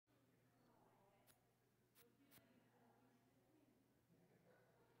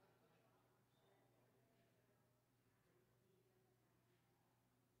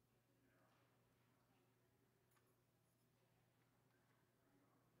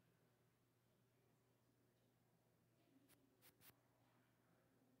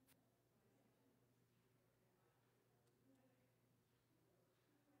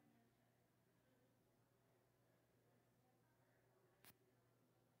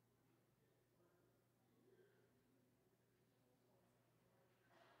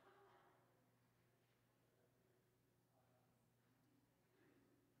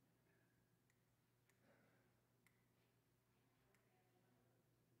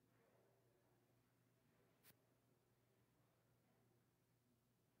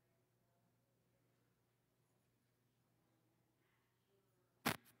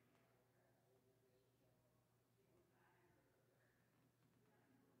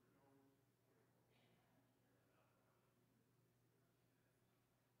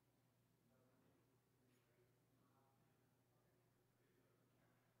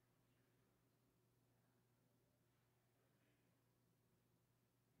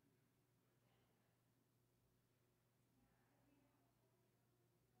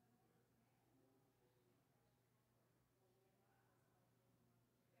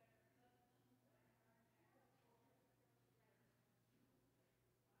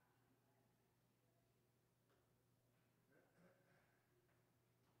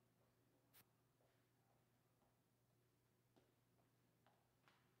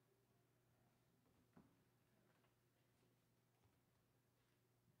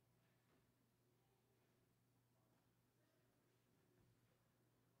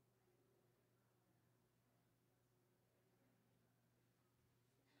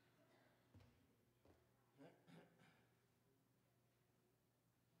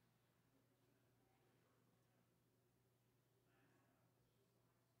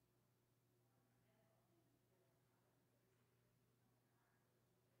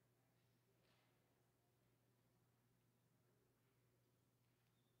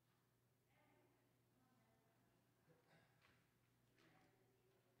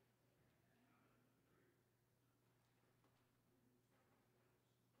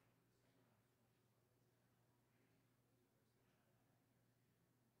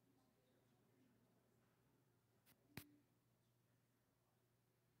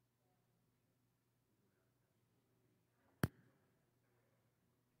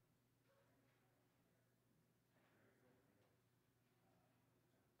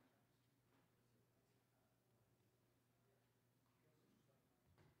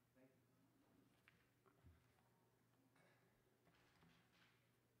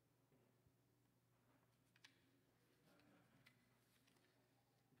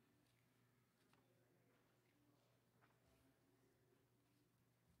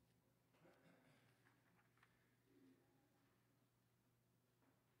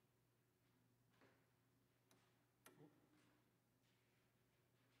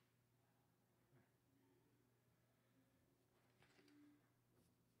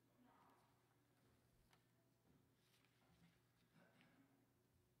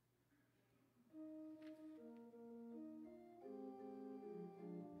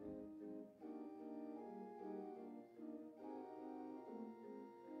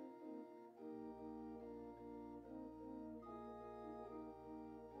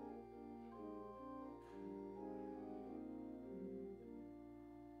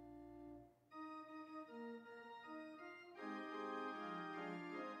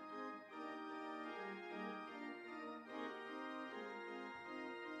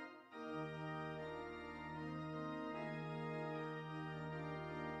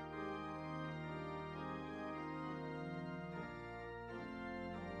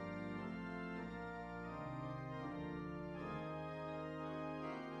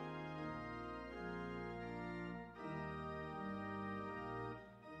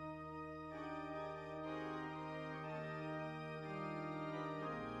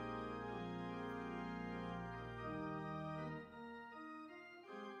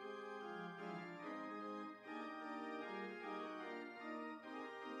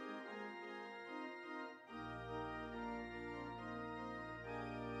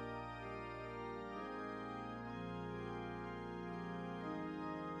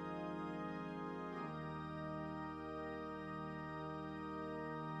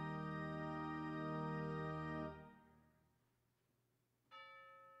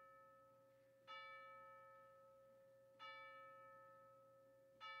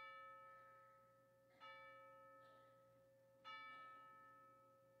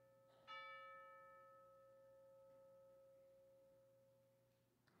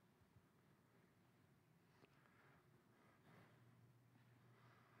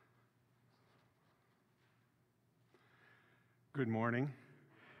Good morning.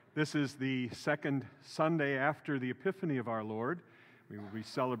 This is the second Sunday after the Epiphany of our Lord. We will be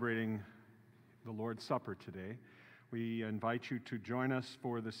celebrating the Lord's Supper today. We invite you to join us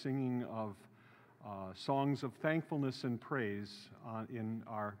for the singing of songs of thankfulness and praise in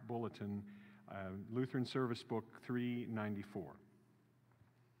our bulletin, Lutheran Service Book 394.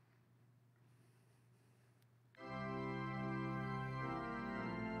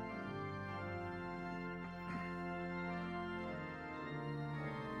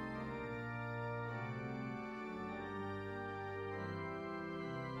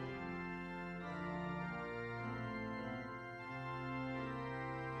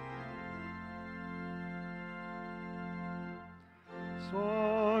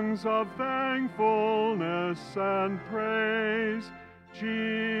 Songs of thankfulness and praise,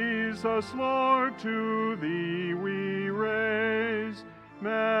 Jesus, Lord, to Thee we raise,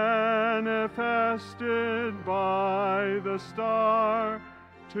 manifested by the star,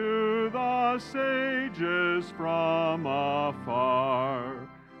 to the sages from afar.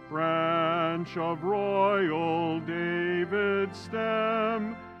 Branch of royal David's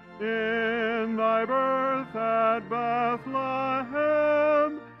stem, in Thy birth at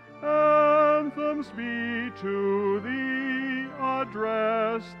Bethlehem, anthems be to Thee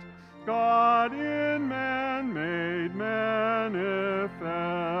addressed, God in man made manifest.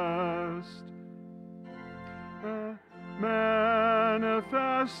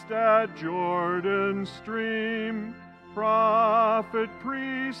 Manifest at Jordan's stream, prophet,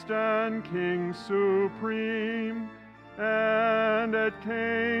 priest, and king supreme, and at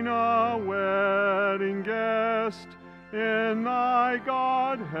Cana wedding guest, in Thy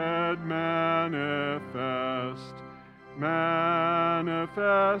Godhead manifest.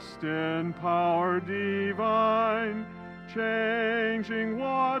 Manifest in power divine, changing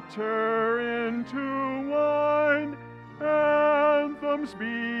water into wine, anthems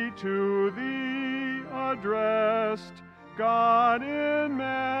be to Thee addressed, God in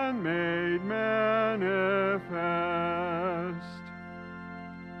man made manifest.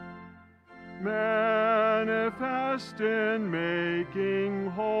 Manifest in making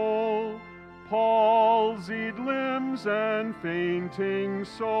whole palsied limbs and fainting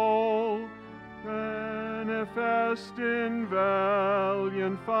soul. Manifest in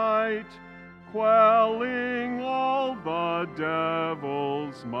valiant fight, quelling all the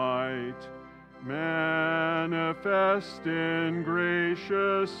devil's might. Manifest in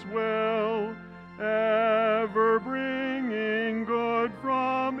gracious will, ever bringing good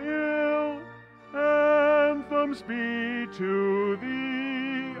from ill, anthems be to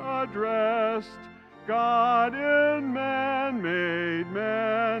Thee addressed, God in man made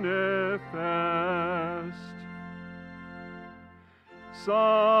manifest.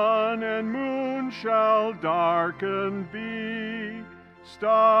 Sun and moon shall darkened be,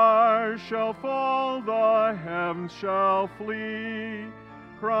 stars shall fall, the heavens shall flee.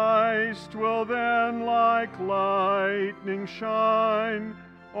 Christ will then like lightning shine,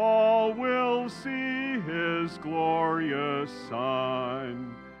 all will see His glorious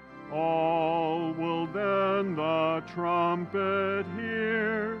sign. All will then the trumpet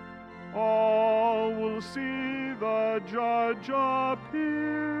hear, all will see the Judge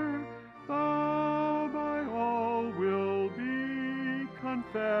appear. Thou by all will be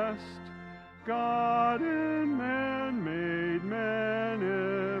confessed, God in man made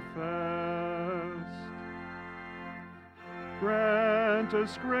manifest. Grant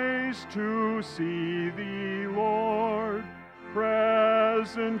us grace to see Thee, Lord,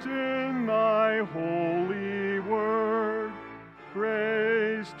 present in Thy holy word,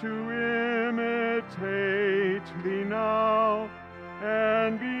 grace to imitate Thee now,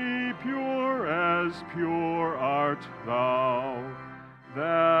 and be pure as pure art Thou,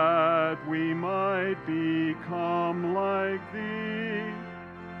 that we might become like Thee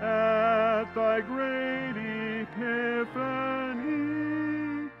at Thy great Epiphany,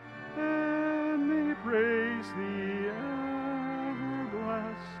 and may praise Thee ever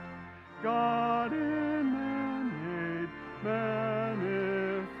blessed, God in man made manifest.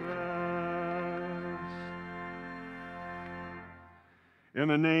 In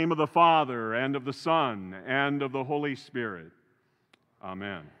the name of the Father, and of the Son, and of the Holy Spirit.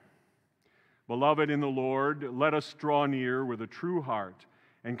 Amen. Beloved in the Lord, let us draw near with a true heart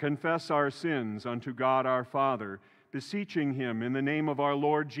and confess our sins unto God our Father, beseeching Him in the name of our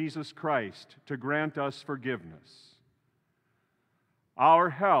Lord Jesus Christ to grant us forgiveness.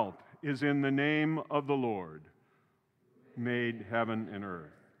 Our help is in the name of the Lord, made heaven and earth.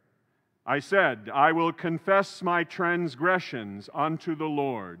 I said, I will confess my transgressions unto the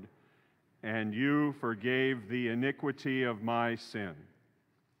Lord, and you forgave the iniquity of my sin.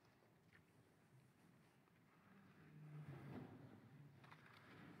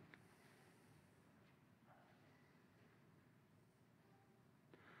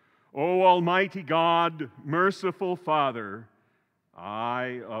 O Almighty God, merciful Father,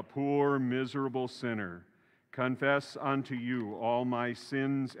 I, a poor, miserable sinner, confess unto you all my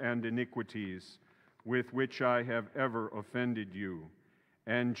sins and iniquities with which I have ever offended you,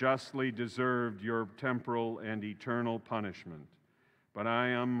 and justly deserved your temporal and eternal punishment. But I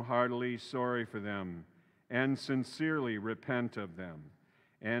am heartily sorry for them, and sincerely repent of them.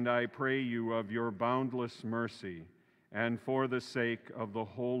 And I pray you of your boundless mercy, and for the sake of the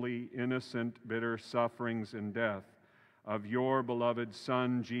holy, innocent, bitter sufferings and death of your beloved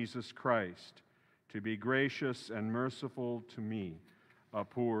Son, Jesus Christ, to be gracious and merciful to me, a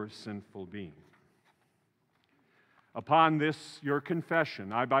poor, sinful being. Upon this, your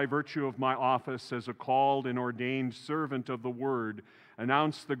confession, I, by virtue of my office as a called and ordained servant of the Word,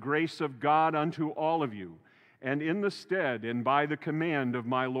 announce the grace of God unto all of you, and in the stead and by the command of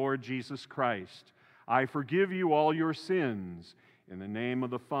my Lord Jesus Christ, I forgive you all your sins, in the name of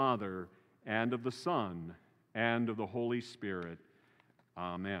the Father, and of the Son, and of the Holy Spirit.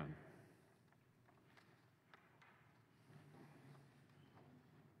 Amen.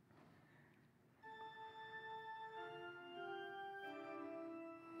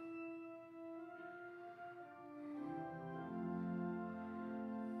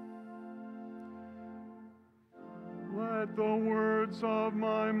 Let the words of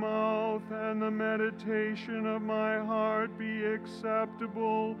my mouth and the meditation of my heart be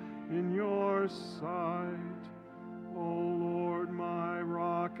acceptable in your sight, O Lord, my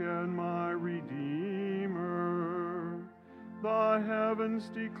rock and my redeemer. The heavens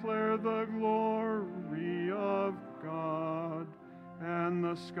declare the glory of God, and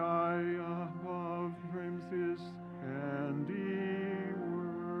the sky above frames his handiwork.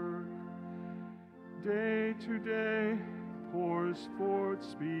 Day to day pours forth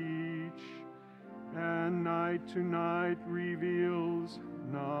speech, and night to night reveals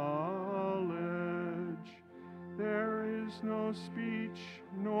knowledge. There is no speech,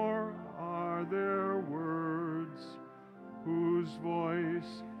 nor are there words, whose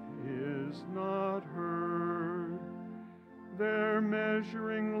voice is not heard. Their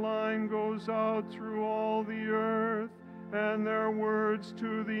measuring line goes out through all the earth, and their words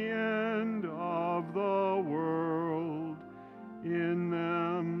to the end of the world. In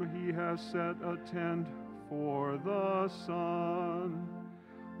them he has set a tent for the sun.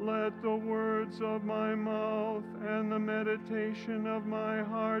 Let the words of my mouth and the meditation of my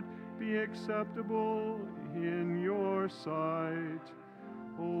heart be acceptable in your sight,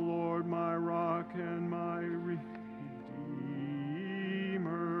 O Lord, my rock and my redeemer.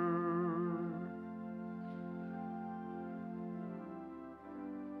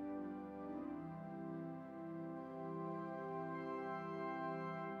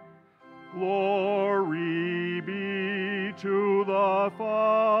 Glory be to the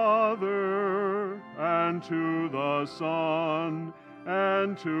Father, and to the Son,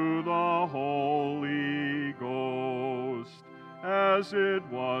 and to the Holy Ghost, as it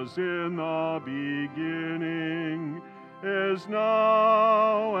was in the beginning, is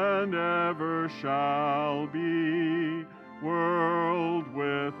now, and ever shall be, world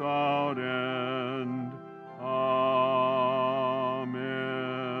without end. Amen.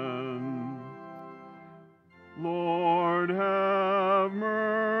 Lord, have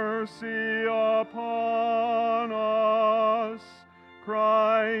mercy upon us.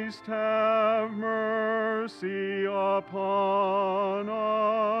 Christ, have mercy upon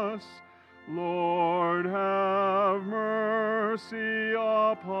us. Lord, have mercy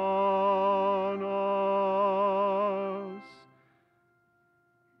upon us.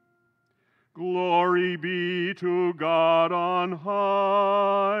 Glory be to God on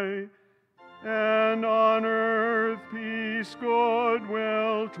high, and on earth peace,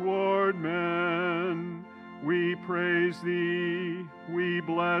 goodwill toward men. We praise thee, we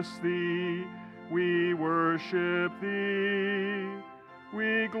bless thee, we worship thee,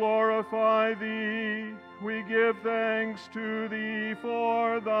 we glorify thee, we give thanks to thee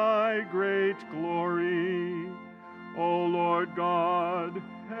for thy great glory. O Lord God,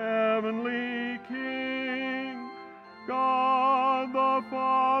 heavenly King, God the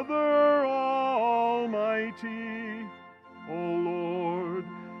Father Almighty, O Lord,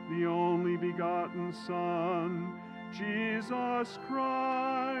 the only begotten Son, Jesus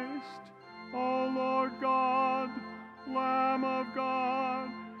Christ, O Lord God, Lamb of God,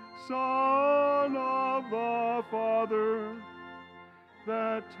 Son of the Father,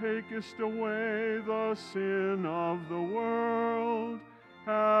 that takest away the sin of the world,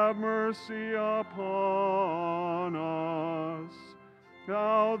 have mercy upon us.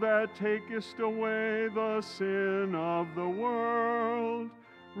 Thou that takest away the sin of the world,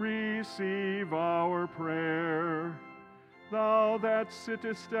 receive our prayer. Thou that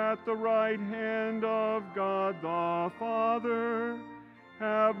sittest at the right hand of God the Father,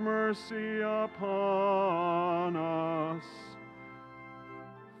 have mercy upon us.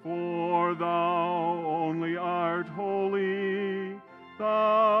 For thou only art holy,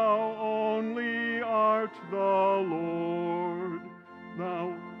 thou only art the Lord.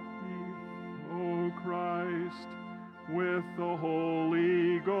 Thou, O Christ, with the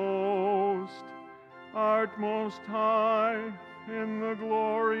Holy Ghost, art most high in the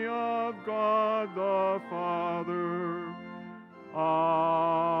glory of God the Father.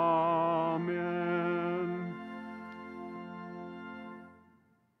 Amen.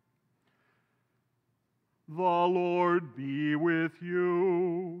 The Lord be with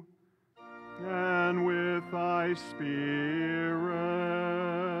you, and with thy spirit.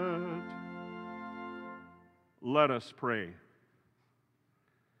 Let us pray.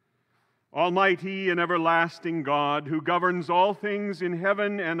 Almighty and everlasting God, who governs all things in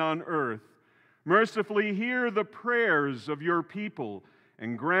heaven and on earth, mercifully hear the prayers of your people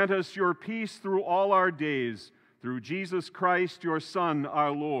and grant us your peace through all our days, through Jesus Christ, your Son,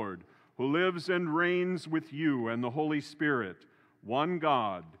 our Lord, who lives and reigns with you and the Holy Spirit, one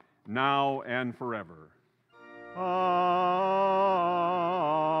God, now and forever. Amen.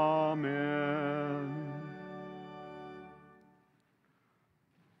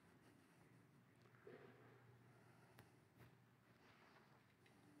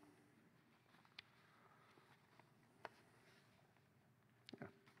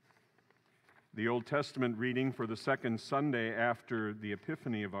 The Old Testament reading for the second Sunday after the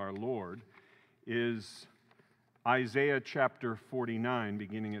Epiphany of our Lord is Isaiah chapter 49,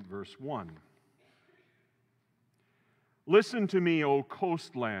 beginning at verse 1. Listen to me, O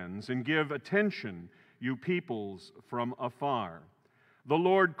coastlands, and give attention, you peoples from afar. The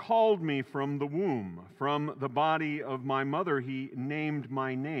Lord called me from the womb, from the body of my mother he named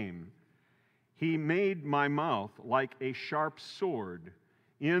my name. He made my mouth like a sharp sword.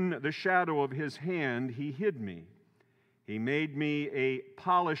 In the shadow of his hand he hid me. He made me a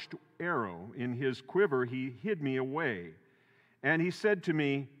polished arrow. In his quiver he hid me away. And he said to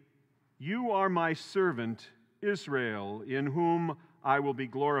me, You are my servant Israel, in whom I will be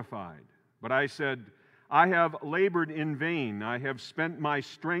glorified. But I said, I have labored in vain. I have spent my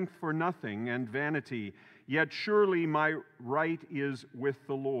strength for nothing and vanity. Yet surely my right is with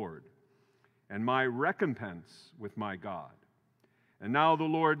the Lord, and my recompense with my God. And now the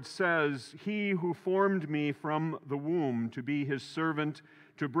Lord says, He who formed me from the womb to be his servant,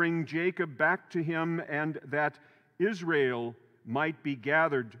 to bring Jacob back to him, and that Israel might be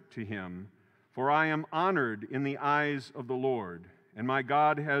gathered to him. For I am honored in the eyes of the Lord, and my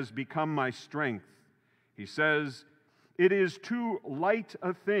God has become my strength. He says, It is too light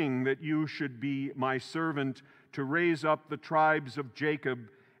a thing that you should be my servant, to raise up the tribes of Jacob,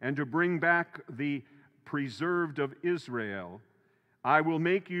 and to bring back the preserved of Israel. I will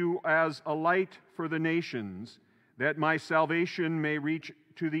make you as a light for the nations, that my salvation may reach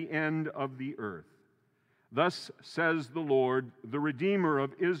to the end of the earth. Thus says the Lord, the Redeemer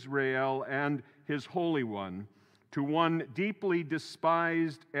of Israel and his Holy One, to one deeply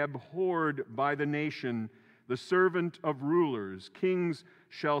despised, abhorred by the nation, the servant of rulers. Kings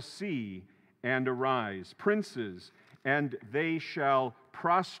shall see and arise, princes, and they shall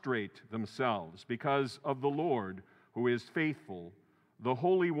prostrate themselves because of the Lord who is faithful, the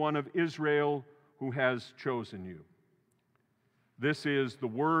Holy One of Israel who has chosen you. This is the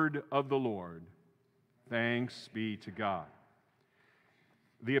word of the Lord. Thanks be to God.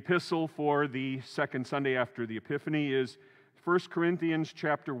 The epistle for the second Sunday after the Epiphany is 1 Corinthians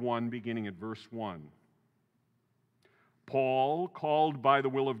chapter 1, beginning at verse 1. Paul, called by the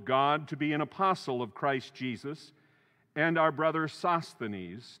will of God to be an apostle of Christ Jesus, and our brother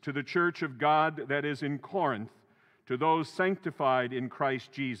Sosthenes, to the church of God that is in Corinth, to those sanctified in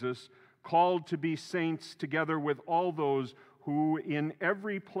Christ Jesus, called to be saints, together with all those who in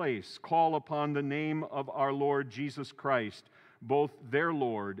every place call upon the name of our Lord Jesus Christ, both their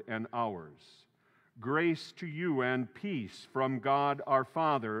Lord and ours. Grace to you and peace from God our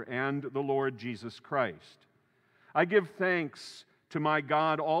Father and the Lord Jesus Christ. I give thanks to my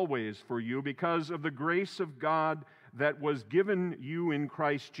God always for you, because of the grace of God that was given you in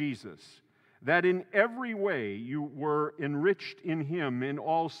Christ Jesus, that in every way you were enriched in him in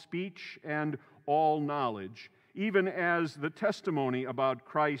all speech and all knowledge, even as the testimony about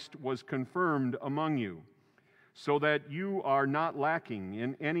Christ was confirmed among you, so that you are not lacking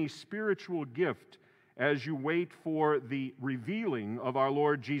in any spiritual gift as you wait for the revealing of our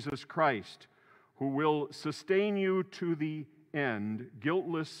Lord Jesus Christ, who will sustain you to the end,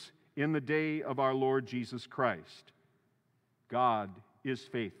 guiltless in the day of our Lord Jesus Christ. God is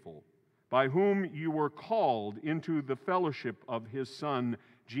faithful, by whom you were called into the fellowship of his Son,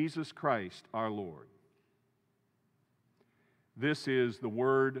 Jesus Christ our Lord. This is the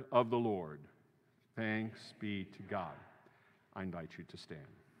word of the Lord. Thanks be to God. I invite you to stand.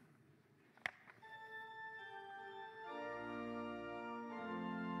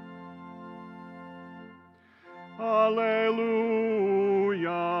 Alleluia,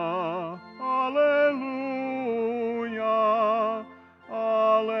 alleluia,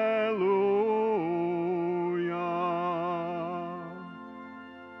 alleluia.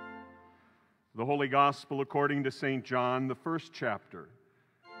 The Holy Gospel according to St. John, the first chapter.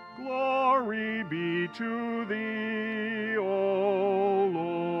 Glory be to thee, O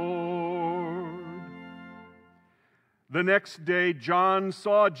Lord. The next day John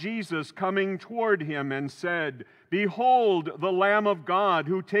saw Jesus coming toward him and said, Behold, the Lamb of God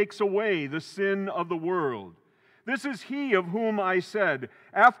who takes away the sin of the world. This is he of whom I said,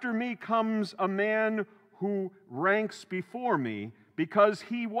 After me comes a man who ranks before me, because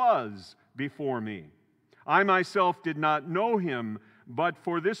he was before me. I myself did not know him, but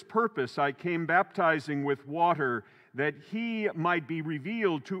for this purpose I came baptizing with water, that he might be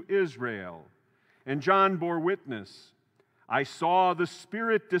revealed to Israel. And John bore witness. I saw the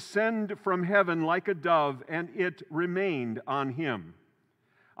Spirit descend from heaven like a dove, and it remained on him.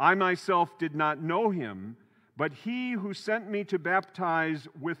 I myself did not know him, but he who sent me to baptize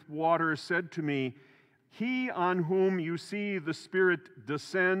with water said to me, He on whom you see the Spirit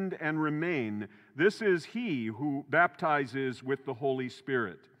descend and remain, this is he who baptizes with the Holy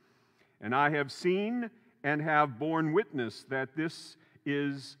Spirit. And I have seen and have borne witness that this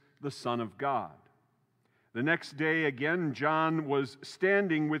is the Son of God. The next day again John was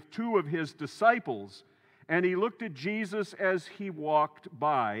standing with two of his disciples, and he looked at Jesus as he walked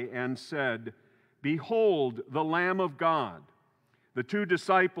by and said, Behold, the Lamb of God. The two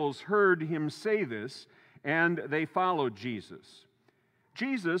disciples heard him say this, and they followed Jesus.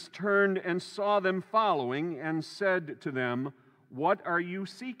 Jesus turned and saw them following and said to them, What are you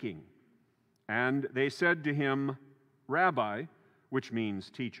seeking? And they said to him, Rabbi, which means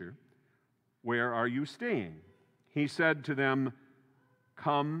teacher, where are you staying? He said to them,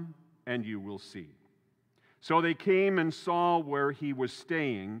 Come and you will see. So they came and saw where he was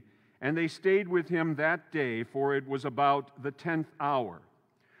staying, and they stayed with him that day, for it was about the 10th hour.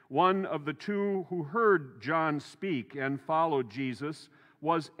 One of the two who heard John speak and followed Jesus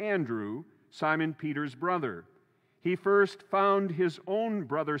was Andrew, Simon Peter's brother. He first found his own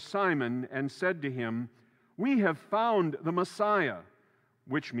brother Simon and said to him, We have found the Messiah,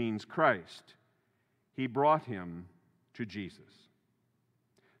 which means Christ. He brought him to Jesus.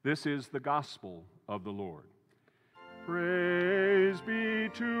 This is the gospel of the Lord. Praise be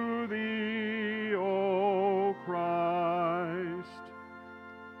to thee, O Christ.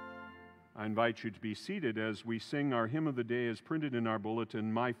 I invite you to be seated as we sing our hymn of the day as printed in our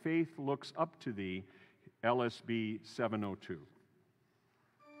bulletin, My Faith Looks Up to Thee, LSB 702.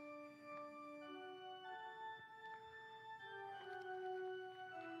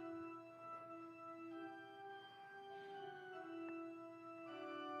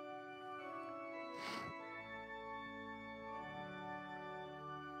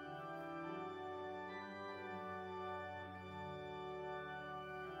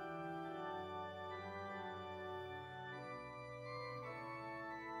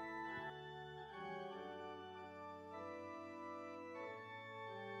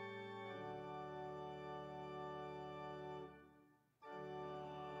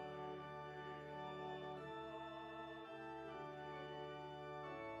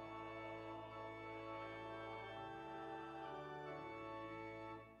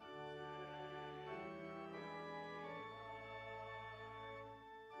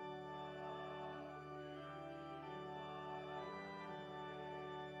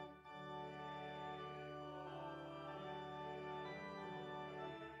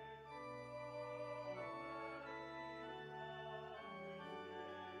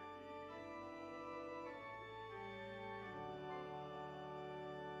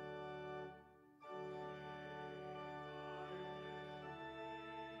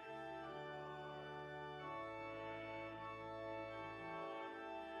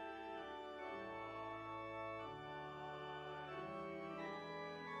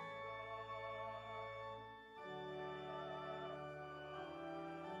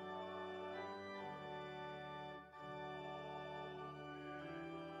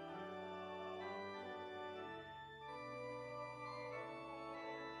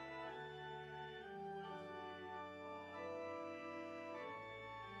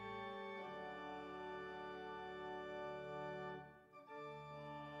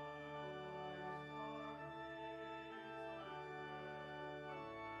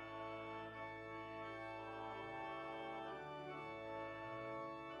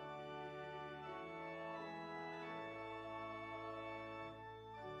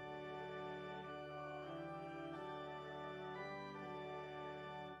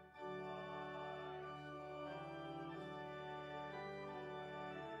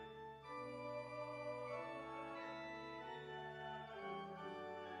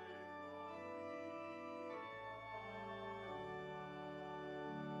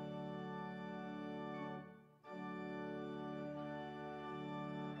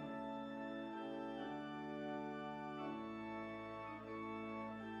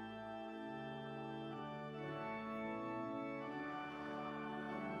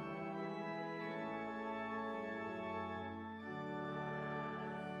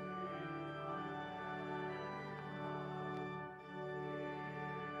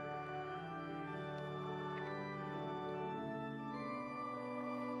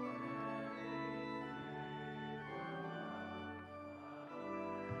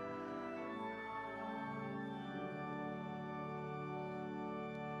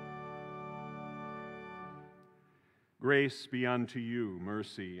 Grace be unto you,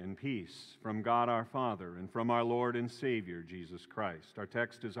 mercy and peace from God our Father and from our Lord and Savior, Jesus Christ. Our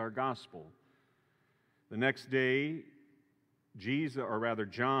text is our gospel. The next day,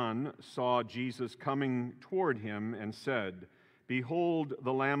 John saw Jesus coming toward him and said, "Behold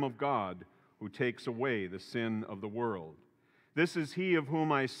the Lamb of God, who takes away the sin of the world. This is he of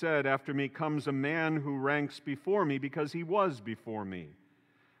whom I said, after me comes a man who ranks before me, because he was before me.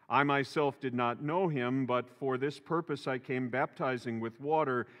 I myself did not know him, but for this purpose I came baptizing with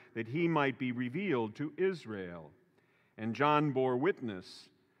water, that he might be revealed to Israel." And John bore witness,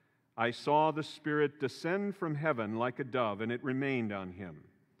 "I saw the Spirit descend from heaven like a dove, and it remained on him.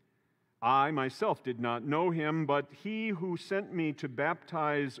 I myself did not know him, but he who sent me to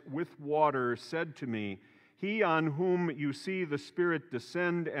baptize with water said to me, 'He on whom you see the Spirit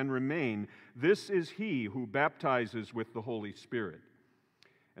descend and remain, this is he who baptizes with the Holy Spirit.'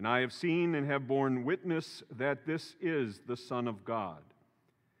 And I have seen and have borne witness that this is the Son of God."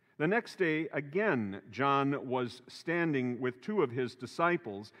 The next day, again, John was standing with two of his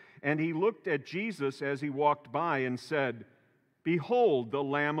disciples, and he looked at Jesus as he walked by and said, "Behold the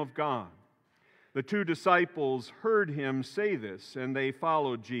Lamb of God." The two disciples heard him say this, and they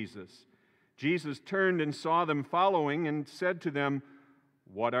followed Jesus. Jesus turned and saw them following and said to them,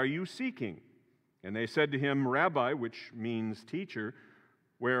 "What are you seeking?" And they said to him, "Rabbi," which means teacher,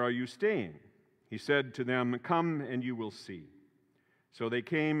 "where are you staying?" He said to them, "Come and you will see." So they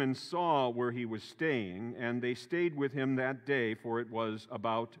came and saw where he was staying, and they stayed with him that day, for it was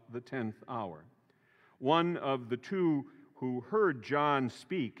about the 10th hour. One of the two who heard John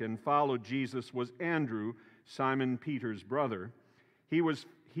speak and followed Jesus was Andrew, Simon Peter's brother.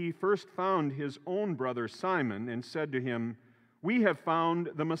 He first found his own brother Simon and said to him, "We have found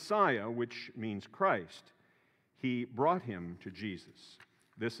the Messiah," which means Christ. He brought him to Jesus.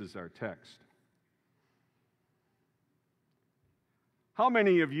 This is our text. How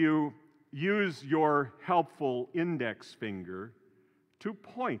many of you use your helpful index finger to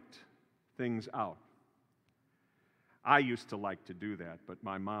point things out? I used to like to do that, but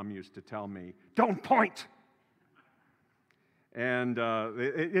my mom used to tell me, "Don't point!" And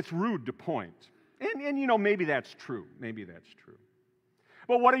it's rude to point. And you know, maybe that's true. Maybe that's true.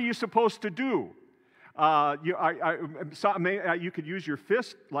 But what are you supposed to do? You could use your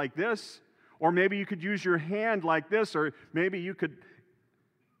fist like this, or maybe you could use your hand like this, or maybe you could...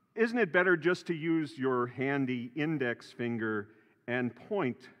 Isn't it better just to use your handy index finger and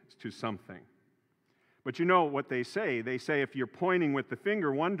point to something? But you know what they say? They say if you're pointing with the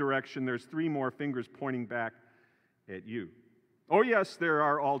finger one direction, there's 3 more fingers pointing back at you. Oh yes, there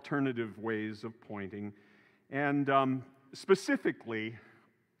are alternative ways of pointing. And specifically,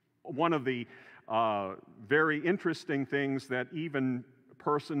 one of the very interesting things that even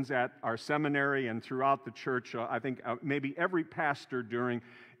persons at our seminary and throughout the church, I think maybe every pastor during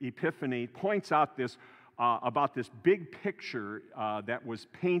Epiphany points out this about this big picture that was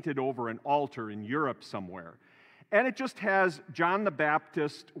painted over an altar in Europe somewhere. And it just has John the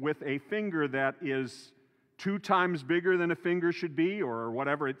Baptist with a finger that is 2 times bigger than a finger should be, or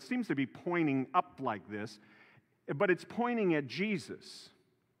whatever. It seems to be pointing up like this, but it's pointing at Jesus.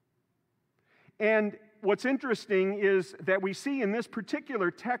 And what's interesting is that we see in this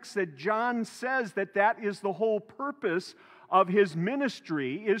particular text that John says that that is the whole purpose of his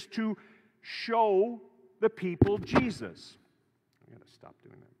ministry, is to show the people Jesus. I've got to stop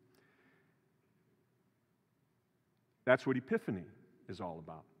doing that. That's what Epiphany is all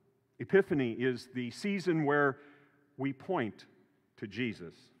about. Epiphany is the season where we point to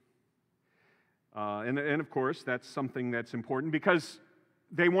Jesus. And of course, that's something that's important because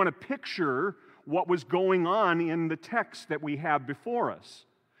they want to picture what was going on in the text that we have before us.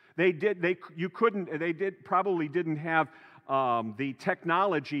 They probably didn't have the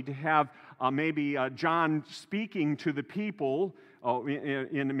technology to have maybe John speaking to the people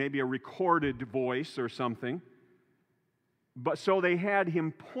in maybe a recorded voice or something. But so they had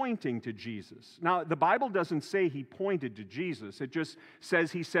him pointing to Jesus. Now, the Bible doesn't say he pointed to Jesus. It just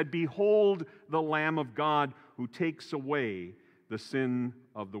says he said, "Behold the Lamb of God who takes away the sin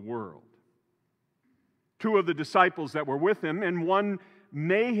of the world." 2 of the disciples that were with him, and one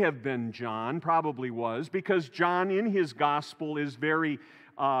may have been John, probably was, because John in his gospel is very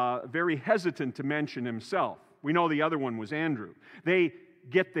hesitant to mention himself. We know the other one was Andrew. They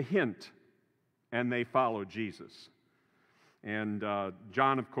get the hint, and they follow Jesus. And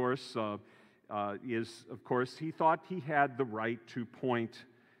John, of course, he thought he had the right to point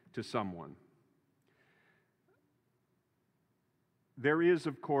to someone. There is,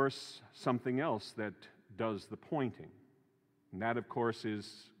 of course, something else that does the pointing. And that, of course,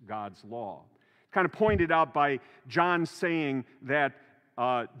 is God's law. Kind of pointed out by John saying that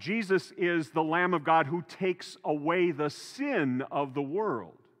Jesus is the Lamb of God who takes away the sin of the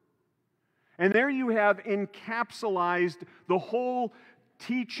world. And there you have encapsulated the whole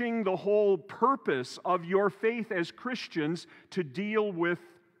teaching, the whole purpose of your faith as Christians to deal with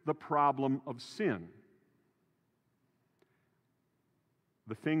the problem of sin.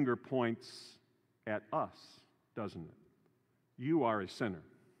 The finger points at us, doesn't it? You are a sinner.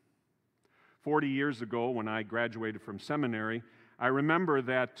 40 years ago, when I graduated from seminary, I remember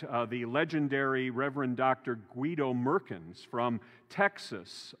that the legendary Reverend Dr. Guido Merkins from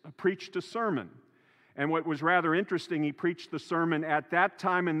Texas preached a sermon. And what was rather interesting, he preached the sermon at that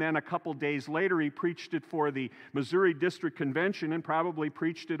time, and then a couple days later he preached it for the Missouri District Convention and probably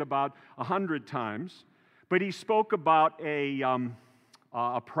preached it about 100 times. But he spoke about a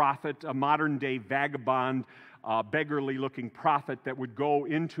prophet, a modern-day vagabond, beggarly-looking prophet that would go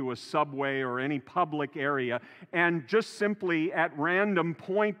into a subway or any public area and just simply at random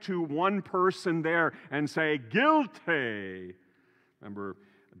point to one person there and say, "Guilty." Remember,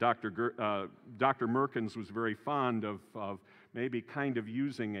 Dr. Merkins was very fond of maybe kind of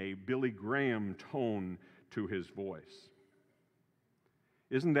using a Billy Graham tone to his voice.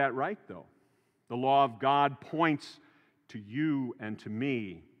 Isn't that right, though? The law of God points to you and to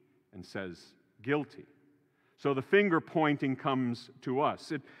me and says, "Guilty." So the finger pointing comes to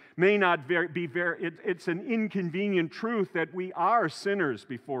us. It may not be it's an inconvenient truth that we are sinners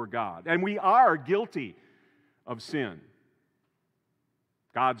before God, and we are guilty of sin.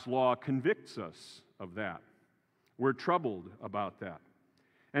 God's law convicts us of that. We're troubled about that.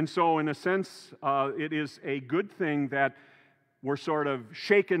 And so, in a sense, it is a good thing that we're sort of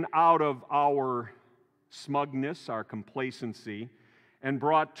shaken out of our smugness, our complacency, and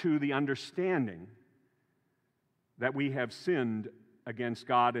brought to the understanding that we have sinned against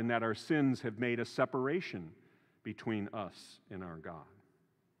God and that our sins have made a separation between us and our God.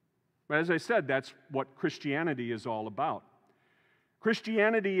 But as I said, that's what Christianity is all about.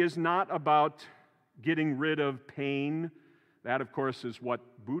 Christianity is not about getting rid of pain. That, of course, is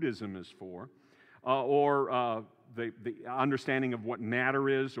what Buddhism is for. Or the understanding of what matter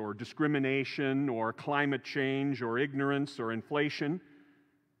is, or discrimination, or climate change, or ignorance, or inflation.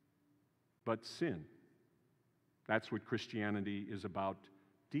 But sin. That's what Christianity is about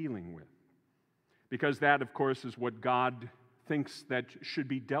dealing with. Because that, of course, is what God thinks that should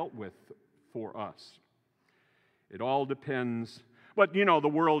be dealt with for us. It all depends. But, the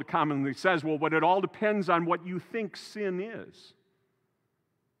world commonly says, well, but it all depends on what you think sin is.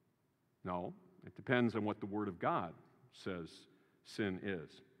 No, it depends on what the Word of God says sin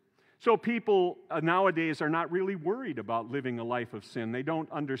is. So people nowadays are not really worried about living a life of sin. They don't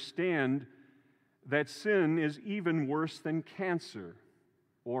understand that sin is even worse than cancer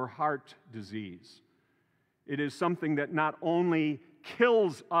or heart disease. It is something that not only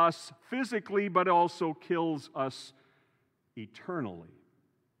kills us physically, but also kills us eternally.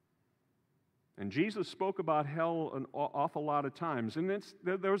 And Jesus spoke about hell an awful lot of times, and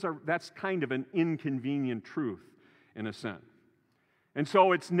that's kind of an inconvenient truth in a sense. And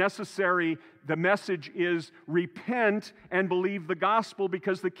so it's necessary, the message is repent and believe the gospel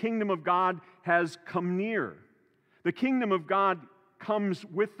because the kingdom of God has come near. The kingdom of God comes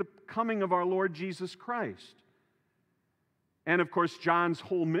with the coming of our Lord Jesus Christ. And of course, John's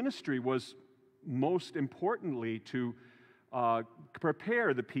whole ministry was most importantly to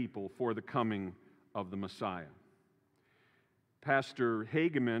prepare the people for the coming of the Messiah. Pastor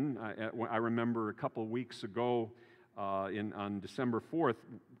Hageman, I remember a couple of weeks ago, on December 4th,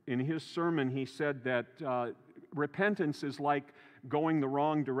 in his sermon, he said that repentance is like going the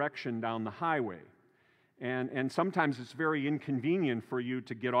wrong direction down the highway. And sometimes it's very inconvenient for you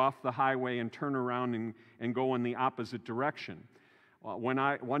to get off the highway and turn around and go in the opposite direction.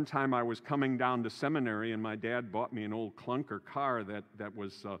 One time I was coming down to seminary, and my dad bought me an old clunker car that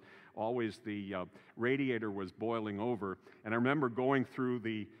was always the radiator was boiling over. And I remember going through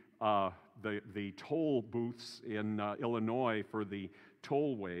the toll booths in Illinois for the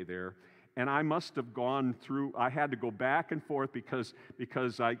tollway there, and I must have gone through, I had to go back and forth because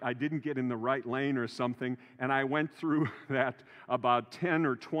I didn't get in the right lane or something, and I went through that about 10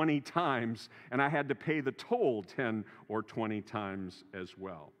 or 20 times, and I had to pay the toll 10 or 20 times as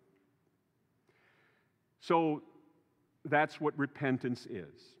well. So that's what repentance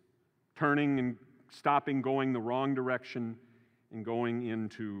is. Turning and stopping going the wrong direction and going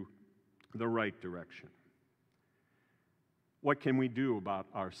into the right direction. What can we do about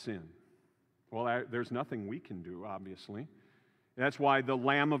our sin? Well, there's nothing we can do, obviously. That's why the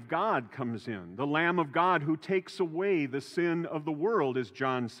Lamb of God comes in. The Lamb of God who takes away the sin of the world, as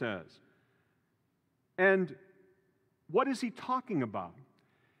John says. And what is he talking about?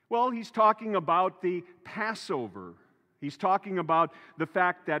 Well, he's talking about the Passover. He's talking about the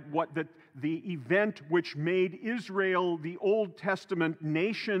fact that the event which made Israel the Old Testament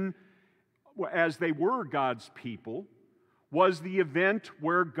nation, as they were God's people, was the event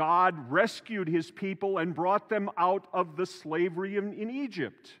where God rescued his people and brought them out of the slavery in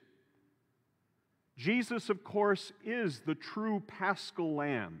Egypt. Jesus, of course, is the true Paschal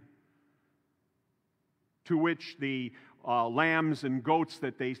Lamb, to which the lambs and goats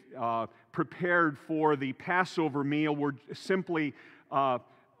that they prepared for the Passover meal were simply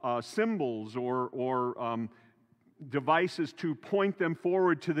symbols or devices to point them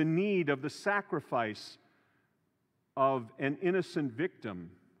forward to the need of the sacrifice of an innocent victim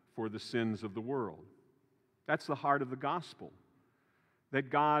for the sins of the world. That's the heart of the gospel,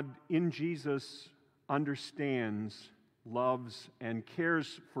 that God in Jesus understands, loves, and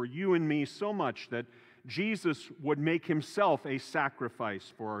cares for you and me so much that Jesus would make himself a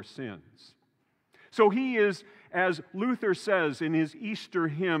sacrifice for our sins. So he is, as Luther says in his Easter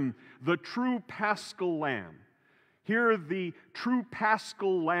hymn, the true Paschal Lamb. Here the true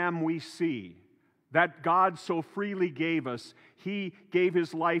Paschal Lamb we see, that God so freely gave us. He gave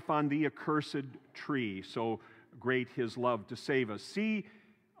his life on the accursed tree, so great his love to save us. See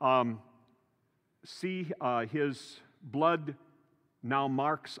his blood now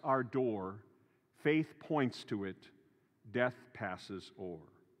marks our door. Faith points to it. Death passes o'er.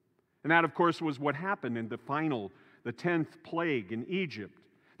 And that, of course, was what happened in the 10th plague in Egypt.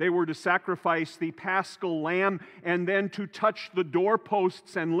 They were to sacrifice the Paschal lamb and then to touch the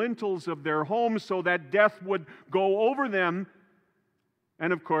doorposts and lintels of their homes so that death would go over them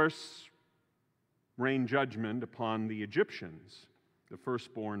and, of course, rain judgment upon the Egyptians, the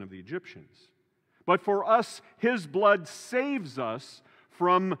firstborn of the Egyptians. But for us, his blood saves us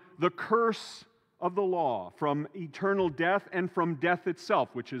from the curse of the law, from eternal death and from death itself,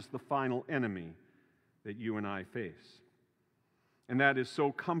 which is the final enemy that you and I face. And that is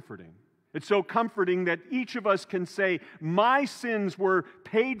so comforting. It's so comforting that each of us can say, my sins were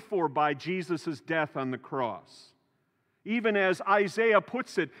paid for by Jesus' death on the cross. Even as Isaiah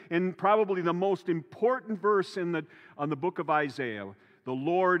puts it in probably the most important verse on the book of Isaiah, the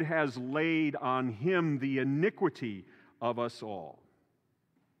Lord has laid on him the iniquity of us all.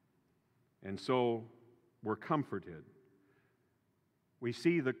 And so we're comforted. We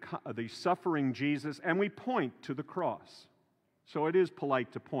see the suffering Jesus, and we point to the cross. So it is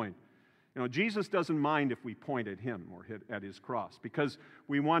polite to point. Jesus doesn't mind if we point at him or at his cross, because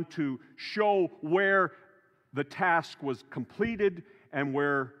we want to show where the task was completed and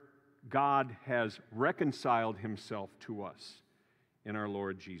where God has reconciled himself to us in our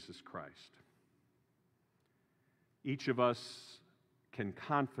Lord Jesus Christ. Each of us can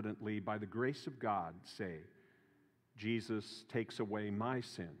confidently, by the grace of God, say, Jesus takes away my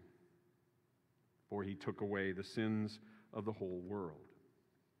sin, for he took away the sins of the whole world.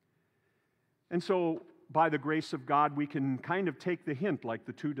 And so, by the grace of God, we can kind of take the hint like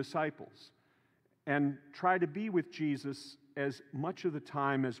the two disciples and try to be with Jesus as much of the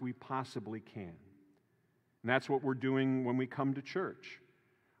time as we possibly can. And that's what we're doing when we come to church.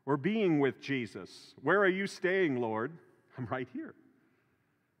 We're being with Jesus. Where are you staying, Lord? I'm right here.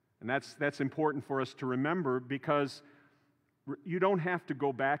 And that's important for us to remember, because you don't have to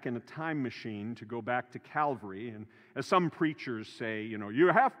go back in a time machine to go back to Calvary. And as some preachers say, you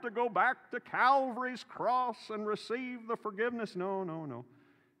have to go back to Calvary's cross and receive the forgiveness. No.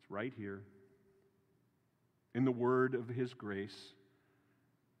 It's right here. In the word of his grace,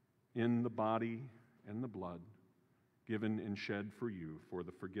 in the body and the blood given and shed for you for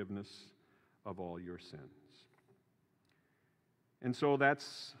the forgiveness of all your sins. And so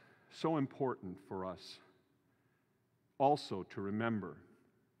that's so important for us also to remember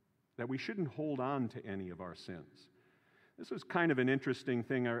that we shouldn't hold on to any of our sins. This is kind of an interesting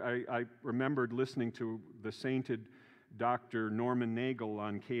thing. I remembered listening to the sainted Dr. Norman Nagel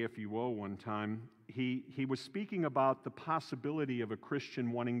on KFUO one time. He was speaking about the possibility of a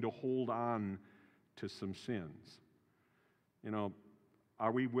Christian wanting to hold on to some sins.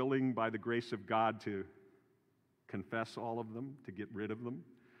 Are we willing, by the grace of God, to confess all of them, to get rid of them?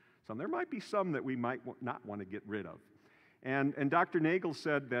 So there might be some that we might not want to get rid of. And Dr. Nagel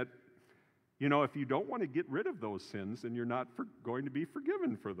said that, if you don't want to get rid of those sins, then you're not going to be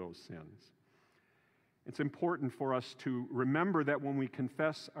forgiven for those sins. It's important for us to remember that when we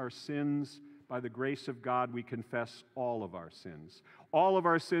confess our sins, by the grace of God, we confess all of our sins. All of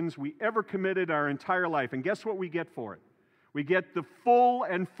our sins we ever committed our entire life. And guess what we get for it? We get the full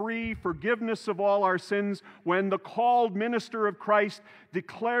and free forgiveness of all our sins when the called minister of Christ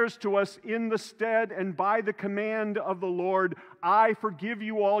declares to us in the stead and by the command of the Lord, I forgive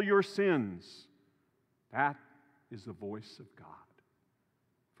you all your sins. That is the voice of God,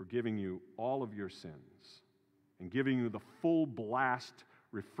 forgiving you all of your sins and giving you the full blast,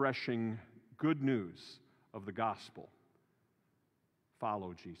 refreshing good news of the gospel.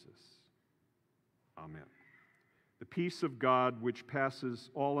 Follow Jesus. Amen. The peace of God, which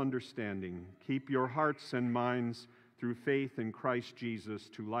passes all understanding, keep your hearts and minds through faith in Christ Jesus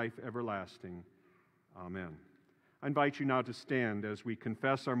to life everlasting. Amen. I invite you now to stand as we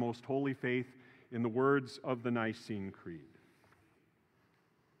confess our most holy faith in the words of the Nicene Creed.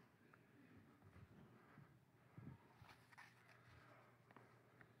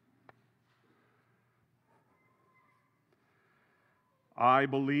 I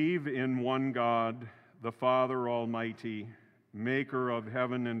believe in one God, the Father Almighty, maker of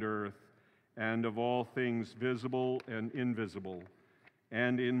heaven and earth, and of all things visible and invisible,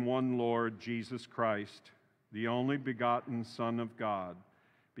 and in one Lord Jesus Christ, the only begotten Son of God,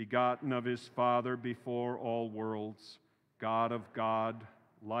 begotten of his Father before all worlds, God of God,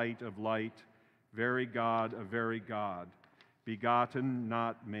 light of light, very God of very God, begotten,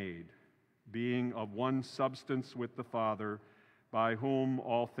 not made, being of one substance with the Father, by whom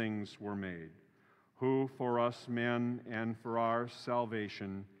all things were made, who for us men and for our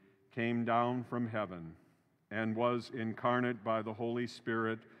salvation came down from heaven and was incarnate by the Holy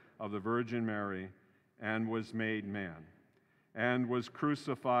Spirit of the Virgin Mary and was made man, and was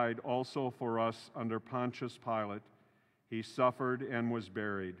crucified also for us under Pontius Pilate. He suffered and was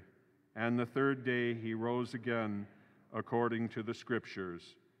buried, and the third day he rose again according to the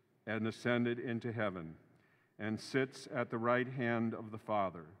Scriptures, and ascended into heaven, and sits at the right hand of the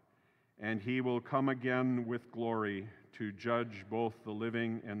Father. And he will come again with glory to judge both the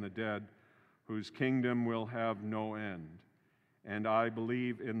living and the dead, whose kingdom will have no end. And I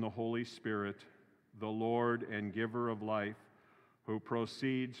believe in the Holy Spirit, the Lord and giver of life, who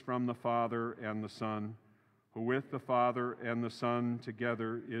proceeds from the Father and the Son, who with the Father and the Son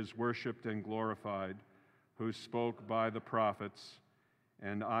together is worshiped and glorified, who spoke by the prophets.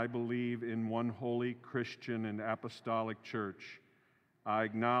 And I believe in one holy Christian and apostolic church. I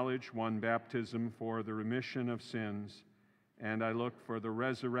acknowledge one baptism for the remission of sins, and I look for the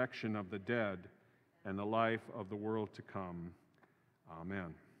resurrection of the dead and the life of the world to come.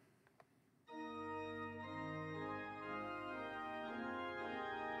 Amen.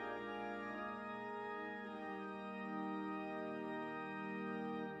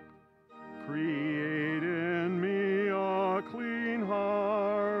 Create in me a clean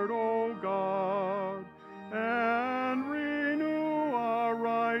heart, O God, and renew a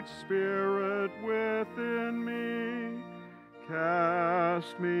right spirit within me.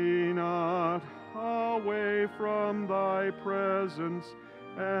 Cast me not away from thy presence,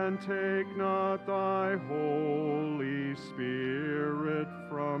 and take not thy Holy Spirit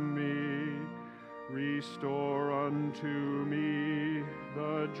from me. Restore unto me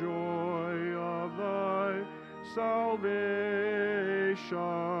the joy of thy salvation,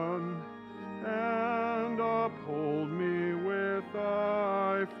 and uphold me with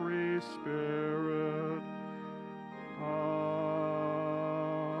thy free spirit. Amen.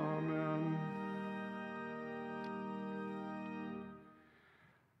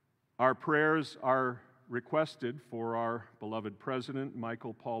 Our prayers are requested for our beloved President,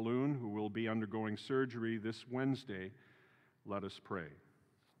 Michael Pauloon, who will be undergoing surgery this Wednesday. Let us pray.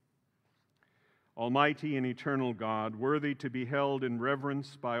 Almighty and eternal God, worthy to be held in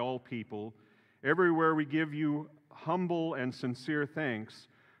reverence by all people, everywhere we give you humble and sincere thanks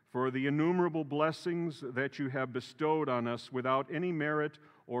for the innumerable blessings that you have bestowed on us without any merit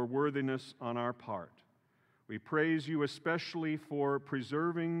or worthiness on our part. We praise you especially for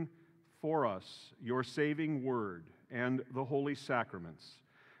preserving for us your saving word and the holy sacraments.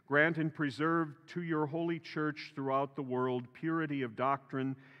 Grant and preserve to your holy church throughout the world purity of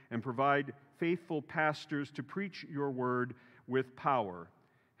doctrine, and provide faithful pastors to preach your word with power.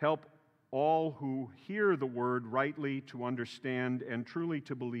 Help all who hear the word rightly to understand and truly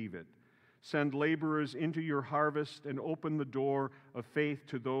to believe it. Send laborers into your harvest and open the door of faith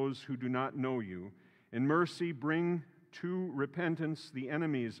to those who do not know you. In mercy, bring to repentance the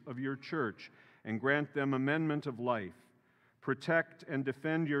enemies of your church and grant them amendment of life. Protect and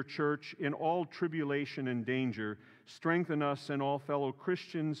defend your church in all tribulation and danger. Strengthen us and all fellow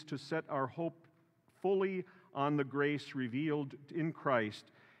Christians to set our hope fully on the grace revealed in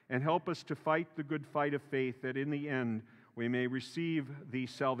Christ, and help us to fight the good fight of faith, that in the end we may receive the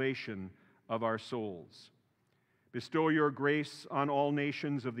salvation of our souls. Bestow your grace on all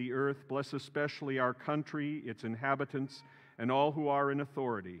nations of the earth. Bless especially our country, its inhabitants, and all who are in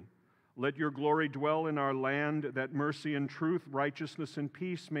authority. Let your glory dwell in our land, that mercy and truth, righteousness and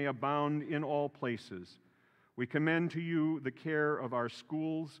peace may abound in all places. We commend to you the care of our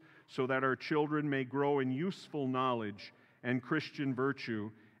schools, so that our children may grow in useful knowledge and Christian virtue,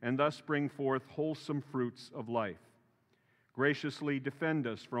 and thus bring forth wholesome fruits of life. Graciously defend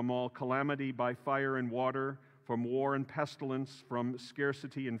us from all calamity by fire and water, from war and pestilence, from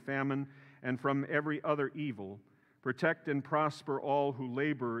scarcity and famine, and from every other evil. Protect and prosper all who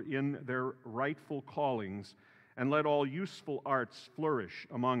labor in their rightful callings, and let all useful arts flourish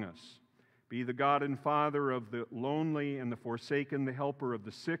among us. Be the God and Father of the lonely and the forsaken, the helper of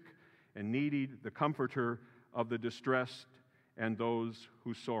the sick and needy, the comforter of the distressed and those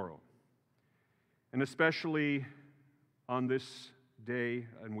who sorrow. And especially on this day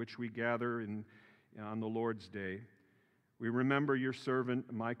in which we gather on the Lord's Day, we remember your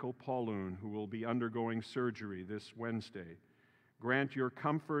servant Michael Pauloon, who will be undergoing surgery this Wednesday. Grant your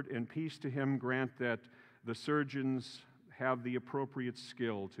comfort and peace to him. Grant that the surgeons have the appropriate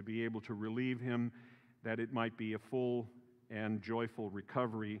skill to be able to relieve him, that it might be a full and joyful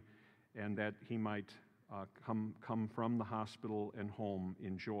recovery, and that he might come from the hospital and home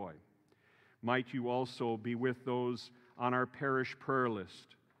in joy. Might you also be with those on our parish prayer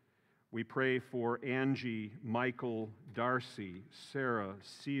list. We pray for Angie, Michael, Darcy, Sarah,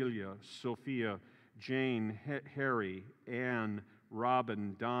 Celia, Sophia, Jane, Harry, Anne,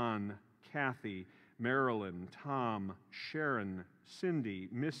 Robin, Don, Kathy, Marilyn, Tom, Sharon, Cindy,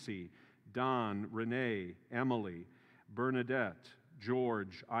 Missy, Don, Renee, Emily, Bernadette,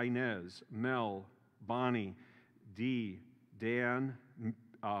 George, Inez, Mel, Bonnie, Dee, Dan,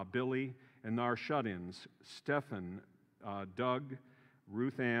 Billy, and our shut-ins, Stephan, Doug,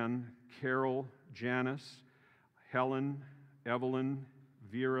 Ruth Ann, Carol, Janice, Helen, Evelyn,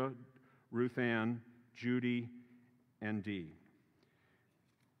 Vera, Ruth Ann, Judy, and Dee.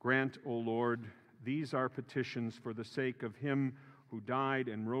 Grant, O Lord, these are petitions for the sake of him who died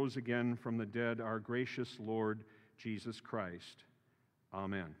and rose again from the dead, our gracious Lord Jesus Christ.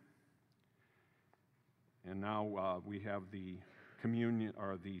 Amen. And now we have the communion,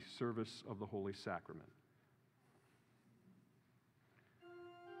 or the service of the Holy Sacrament.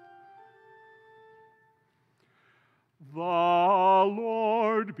 The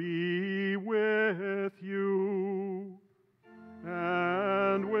Lord be with you,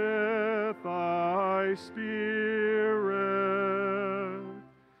 and with thy spirit.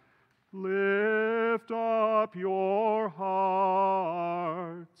 Lift up your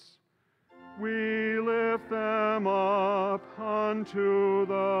hearts. We lift them up unto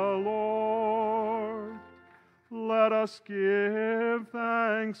the Lord. Let us give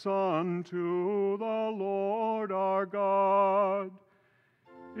thanks unto the Lord our God.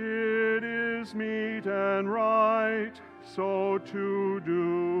 It is meet and right so to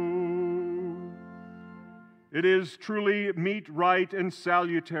do. It is truly meet, right, and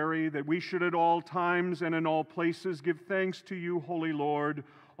salutary that we should at all times and in all places give thanks to you, Holy Lord,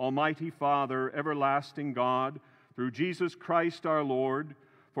 Almighty Father, everlasting God, through Jesus Christ our Lord.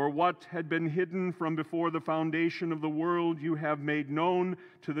 For what had been hidden from before the foundation of the world you have made known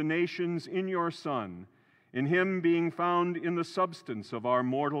to the nations in your Son. In him, being found in the substance of our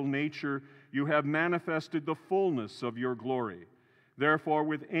mortal nature, you have manifested the fullness of your glory. Therefore,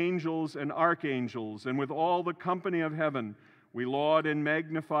 with angels and archangels, and with all the company of heaven, we laud and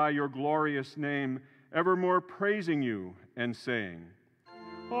magnify your glorious name, evermore praising you and saying,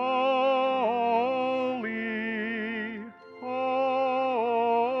 Holy, holy,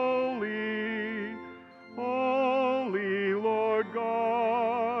 holy Lord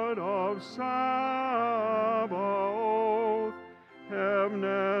God of Sabaoth, heaven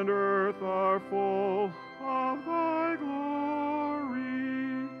and earth are full of thy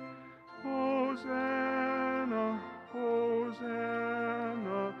glory. Hosanna,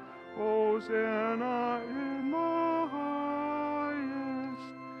 Hosanna, Hosanna in the highest.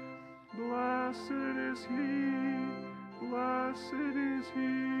 Blessed is he, blessed is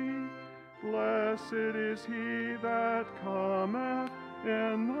he, blessed is he that cometh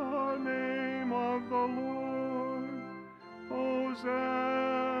in the name of the Lord.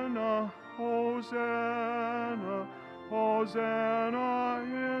 Hosanna, Hosanna, Hosanna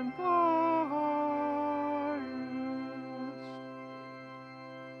in the highest.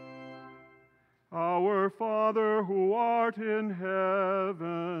 Our Father who art in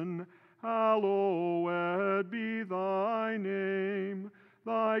heaven, hallowed be thy name.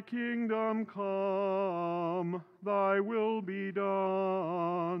 Thy kingdom come, thy will be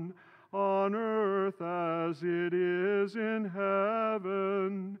done, on earth as it is in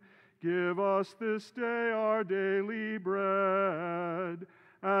heaven. Give us this day our daily bread,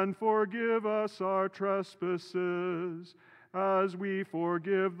 and forgive us our trespasses, as we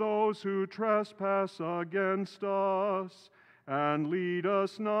forgive those who trespass against us. And lead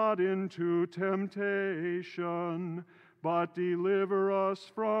us not into temptation, but deliver us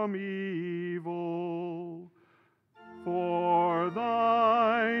from evil. For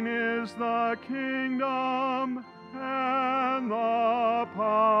thine is the kingdom, and the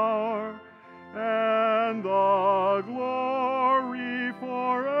power, and the glory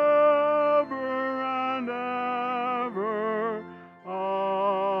forever and ever.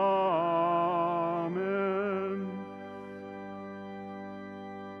 Amen.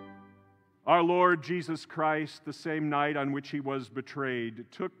 Our Lord Jesus Christ, the same night on which he was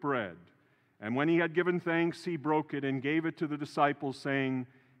betrayed, took bread, and when he had given thanks, he broke it and gave it to the disciples, saying,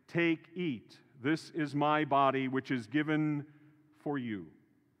 "Take, eat. This is my body, which is given for you.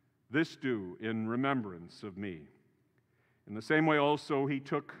 This do in remembrance of me." In the same way also he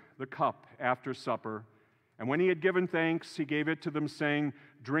took the cup after supper, and when he had given thanks, he gave it to them, saying,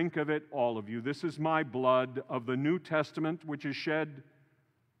 "Drink of it, all of you. This is my blood of the New Testament, which is shed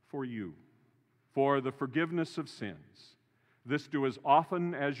for you, for the forgiveness of sins. This do as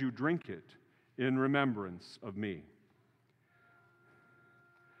often as you drink it in remembrance of me."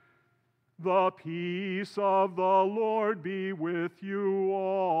 The peace of the Lord be with you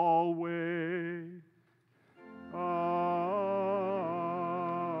always. Amen.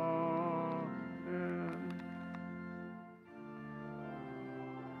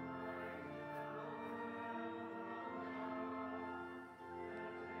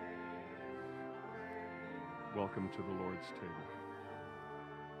 Welcome to the Lord's table.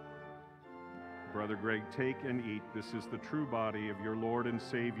 Brother Greg, take and eat. This is the true body of your Lord and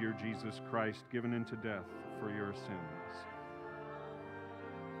Savior, Jesus Christ, given into death for your sins.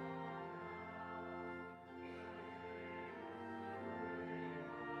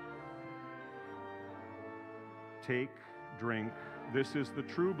 Take, drink. This is the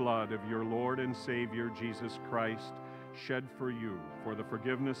true blood of your Lord and Savior, Jesus Christ, shed for you for the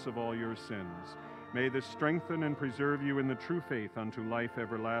forgiveness of all your sins. May this strengthen and preserve you in the true faith unto life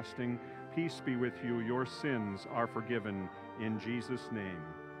everlasting. Peace be with you. Your sins are forgiven. In Jesus' name,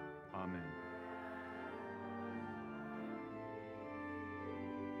 amen.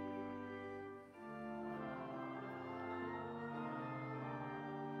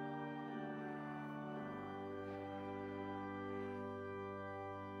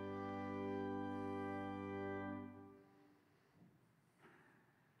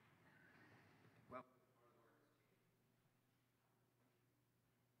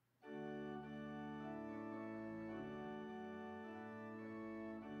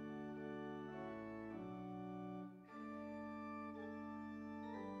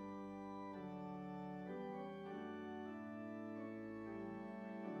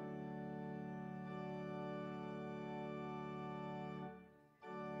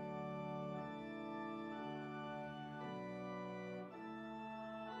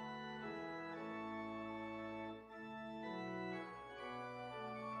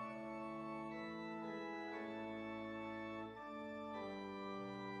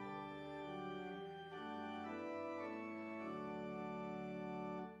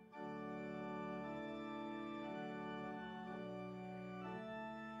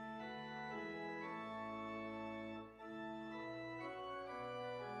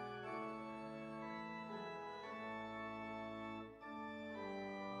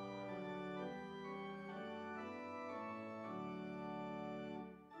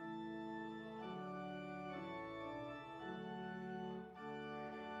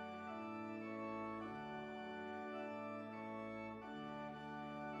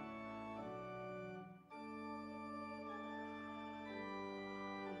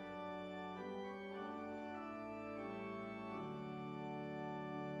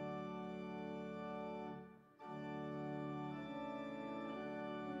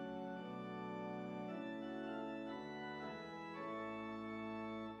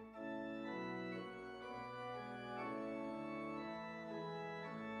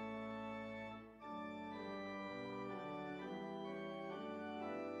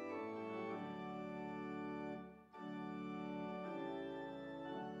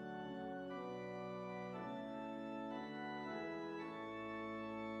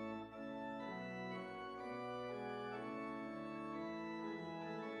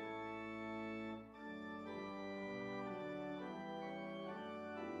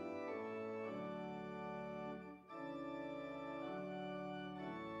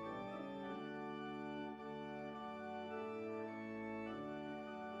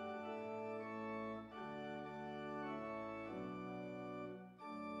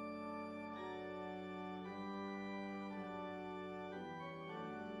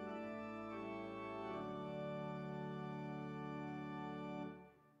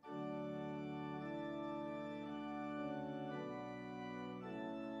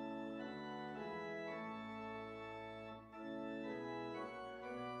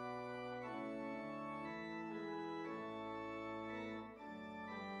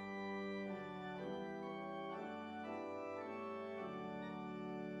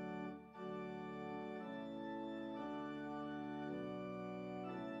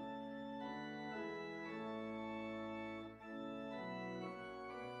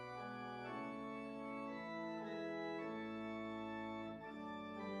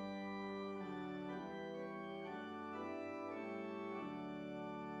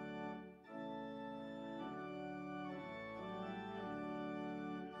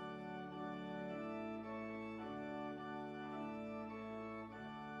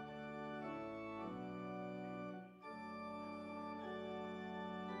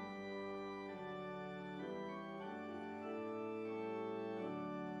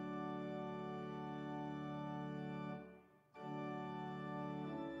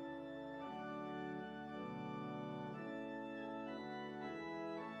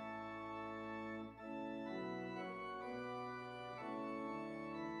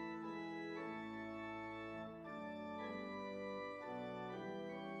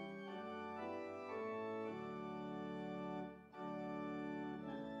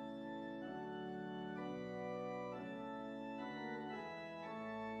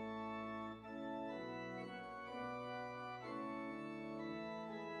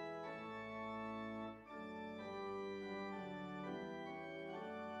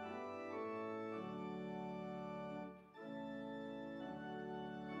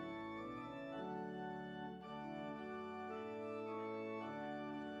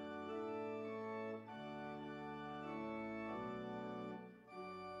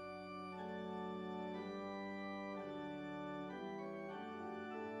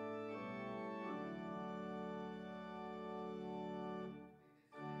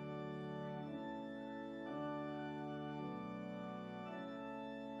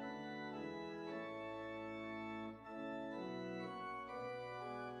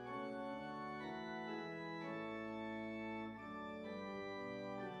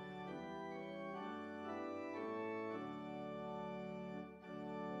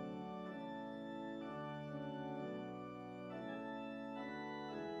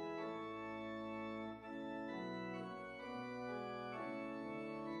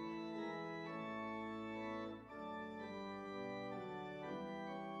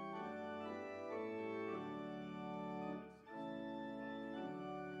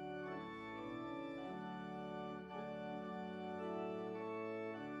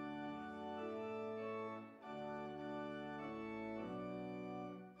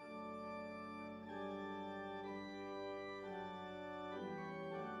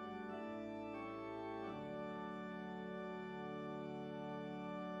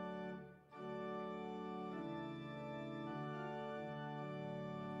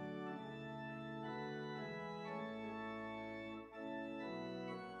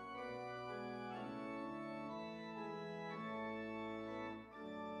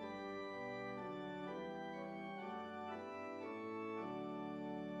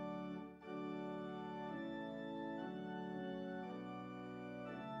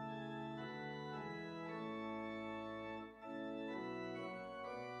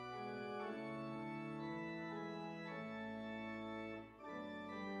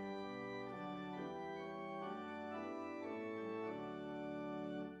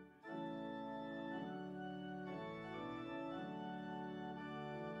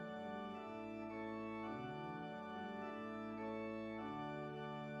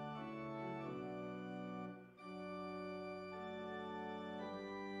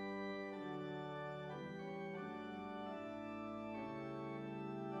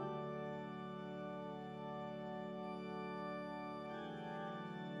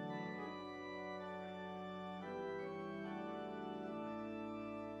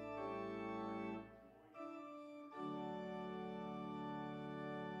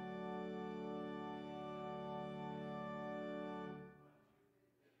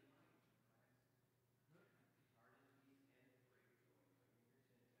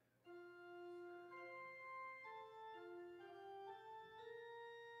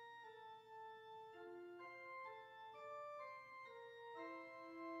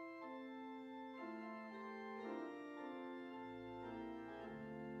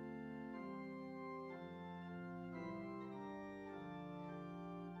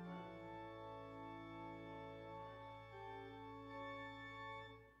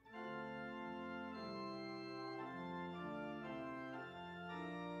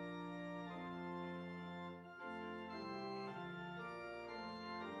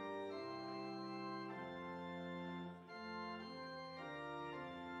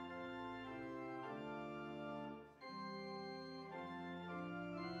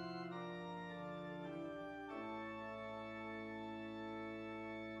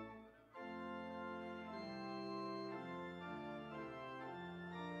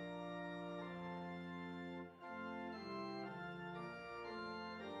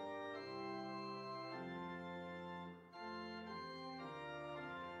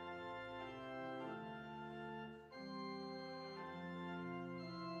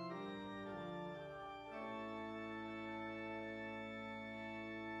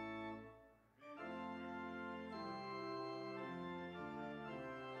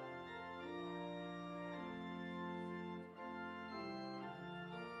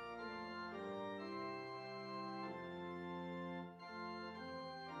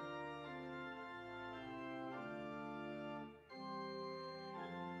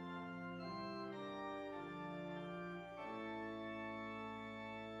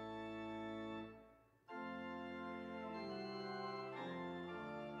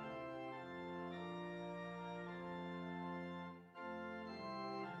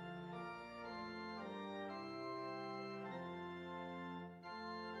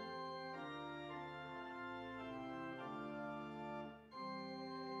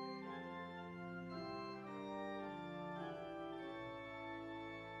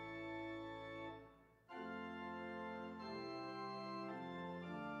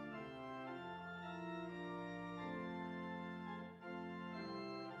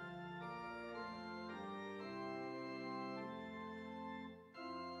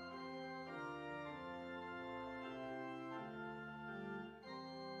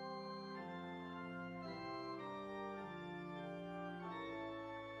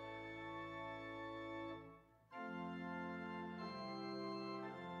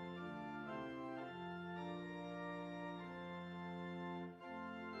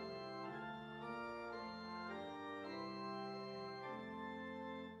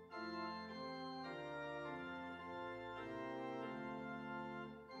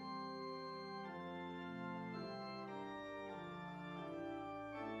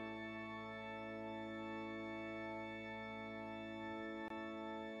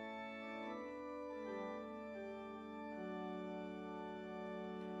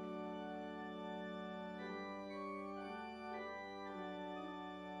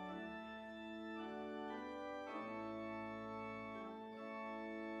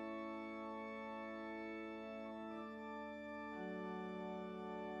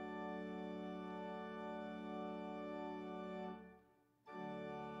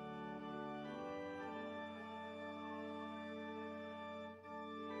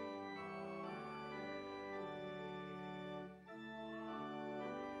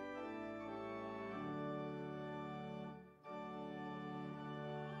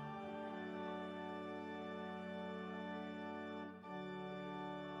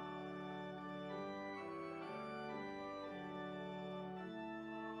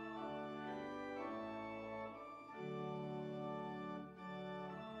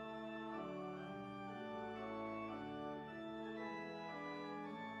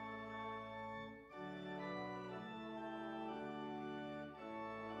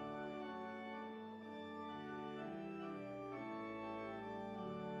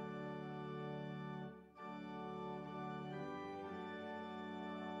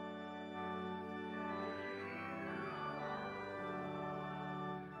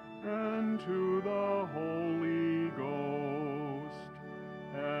 to the Holy Ghost,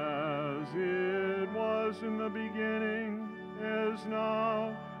 as it was in the beginning, is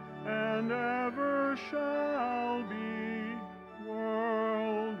now, and ever shall be,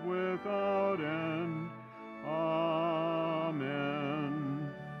 world without end. Amen.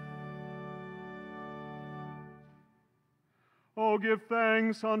 O give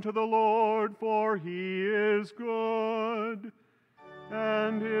thanks unto the Lord, for he is good,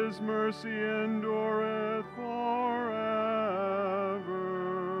 and his mercy endureth forever.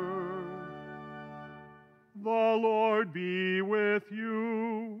 The Lord be with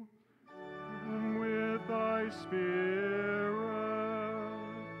you, and with thy spirit.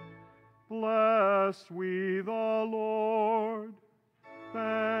 Bless we the Lord.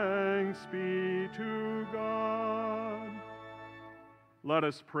 Thanks be to God. Let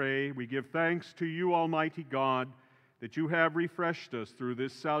us pray. We give thanks to you, Almighty God, that you have refreshed us through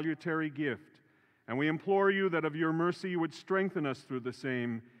this salutary gift, and we implore you that of your mercy you would strengthen us through the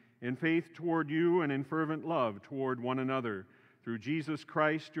same, in faith toward you and in fervent love toward one another, through Jesus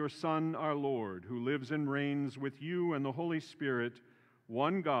Christ, your Son, our Lord, who lives and reigns with you and the Holy Spirit,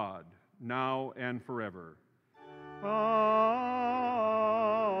 one God, now and forever. Amen.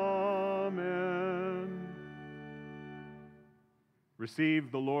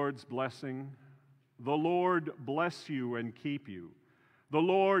 Receive the Lord's blessing. The Lord bless you and keep you. The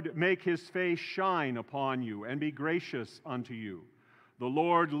Lord make his face shine upon you and be gracious unto you. The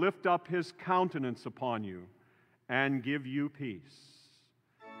Lord lift up his countenance upon you and give you peace.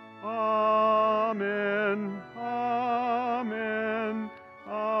 Amen. Amen.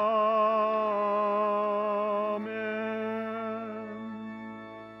 Amen.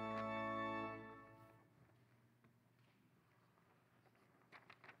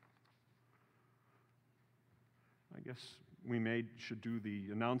 I guess we should do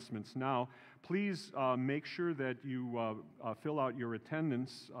the announcements now. Please make sure that you fill out your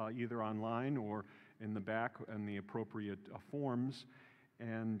attendance either online or in the back in the appropriate forms.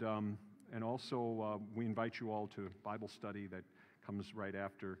 And also we invite you all to Bible study that comes right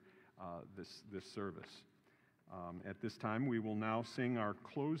after this service. At this time, we will now sing our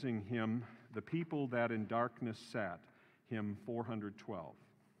closing hymn, "The People That in Darkness Sat," hymn 412.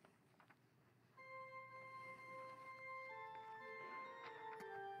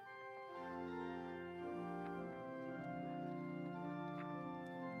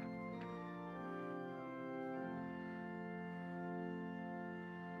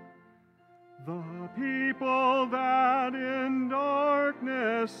 The people that in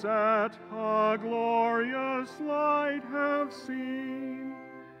darkness sat, a glorious light have seen.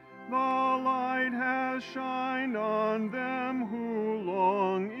 The light has shined on them who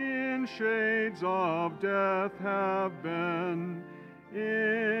long in shades of death have been,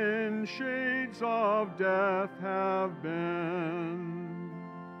 in shades of death have been.